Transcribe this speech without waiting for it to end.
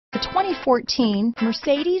The 2014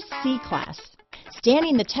 Mercedes C-Class.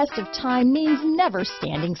 Standing the test of time means never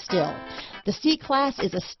standing still. The C-Class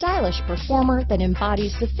is a stylish performer that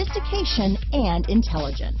embodies sophistication and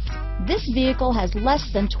intelligence. This vehicle has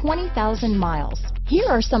less than 20,000 miles. Here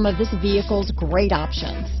are some of this vehicle's great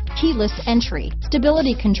options: keyless entry,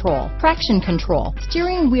 stability control, traction control,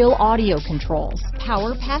 steering wheel audio controls,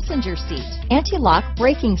 power passenger seat, anti-lock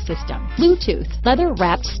braking system, Bluetooth,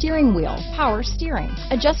 leather-wrapped steering wheel, power steering,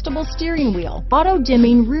 adjustable steering wheel,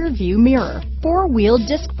 auto-dimming rear view mirror, four-wheel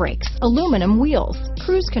disc brakes, aluminum wheels,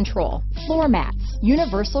 cruise control, floor mats,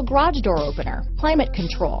 universal garage door opener, climate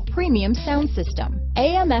control, premium sound system,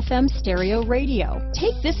 AM/FM stereo radio.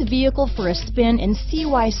 Take this vehicle for a spin and see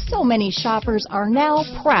why so many shoppers are now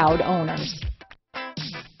proud owners.